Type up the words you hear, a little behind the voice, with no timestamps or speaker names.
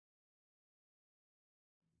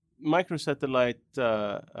microsatellite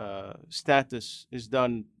status is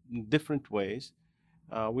done in different ways.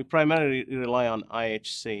 We primarily rely on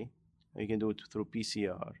IHC. You can do it through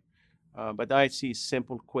PCR. But IHC is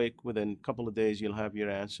simple, quick. Within a couple of days, you'll have your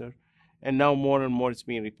answer. And now more and more it's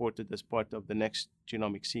being reported as part of the next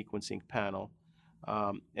genomic sequencing panel.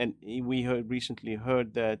 And we recently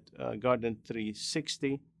heard that Guardant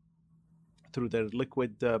 360, through their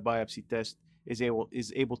liquid biopsy test, is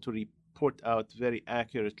able to report out very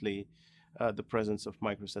accurately the presence of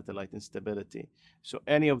microsatellite instability. So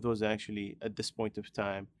any of those actually, at this point of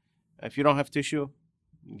time, if you don't have tissue,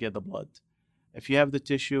 get the blood. If you have the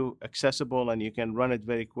tissue accessible and you can run it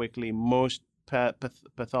very quickly, most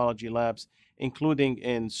pathology labs, including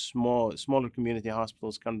in smaller community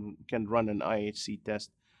hospitals, can run an IHC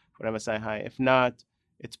test for MSI-High. If not,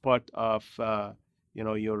 it's part of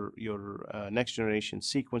your next generation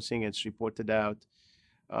sequencing. It's reported out.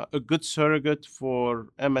 A good surrogate for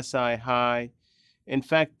MSI-High. In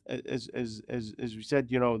fact, as we said,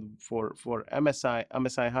 for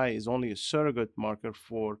MSI-High is only a surrogate marker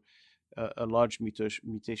for a large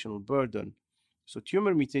mutational burden. So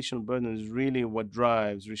tumor mutational burden is really what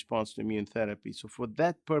drives response to immune therapy. So for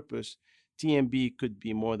that purpose, TMB could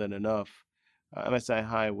be more than enough.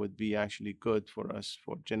 MSI-High would be actually good for us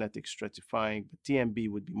for genetic stratifying, but TMB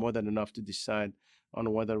would be more than enough to decide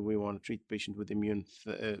on whether we want to treat patient with immune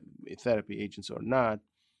therapy agents or not.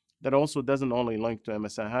 That also doesn't only link to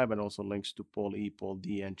MSI-High, but also links to POL-E,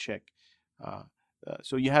 POL-D, and CHEK.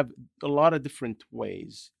 So you have a lot of different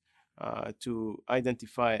ways to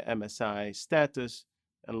identify MSI status,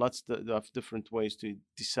 and lots of different ways to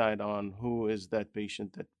decide on who is that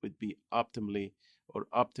patient that would be optimally or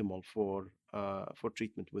optimal for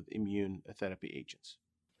treatment with immune therapy agents.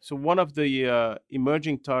 So one of the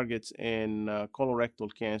emerging targets in colorectal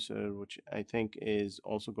cancer, which I think is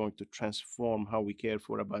also going to transform how we care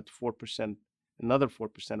for about 4%, another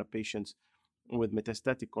 4% of patients with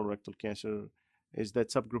metastatic colorectal cancer, is that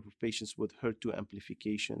subgroup of patients with HER2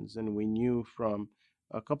 amplifications. And we knew from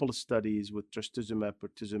a couple of studies with trastuzumab,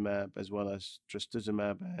 pertuzumab, as well as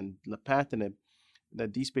trastuzumab and lapatinib,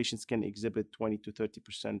 that these patients can exhibit 20 to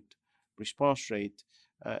 30% response rate,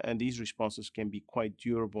 and these responses can be quite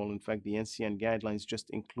durable. In fact, the NCCN guidelines just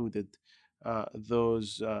included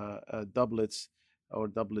those doublets or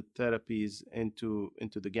doublet therapies into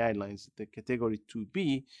the guidelines, the category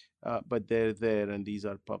 2B, but they're there, and these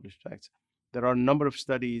are published facts. There are a number of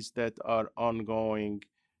studies that are ongoing,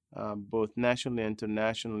 both nationally and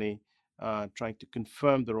internationally, trying to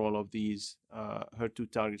confirm the role of these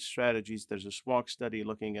HER2 target strategies. There's a SWOG study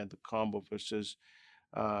looking at the combo versus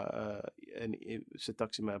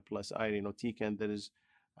cetuximab plus irinotecan. There is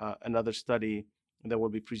another study that will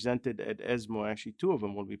be presented at ESMO. Actually, two of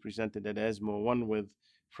them will be presented at ESMO. One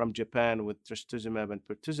from Japan with trastuzumab and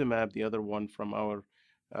pertuzumab. The other one from our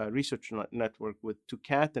research network with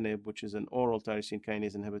tucatinib, which is an oral tyrosine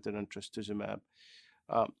kinase inhibitor, and trastuzumab.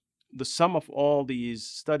 The sum of all these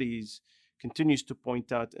studies continues to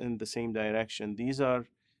point out in the same direction. These are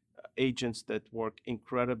agents that work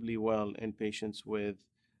incredibly well in patients with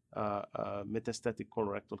metastatic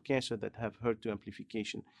colorectal cancer that have HER2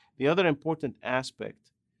 amplification. The other important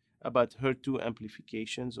aspect about HER2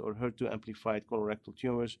 amplifications or HER2 amplified colorectal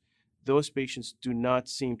tumors, those patients do not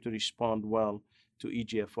seem to respond well to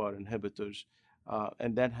EGFR inhibitors,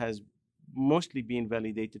 and that has mostly been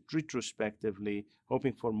validated retrospectively,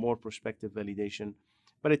 hoping for more prospective validation.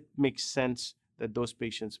 But it makes sense that those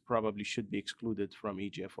patients probably should be excluded from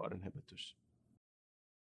EGFR inhibitors.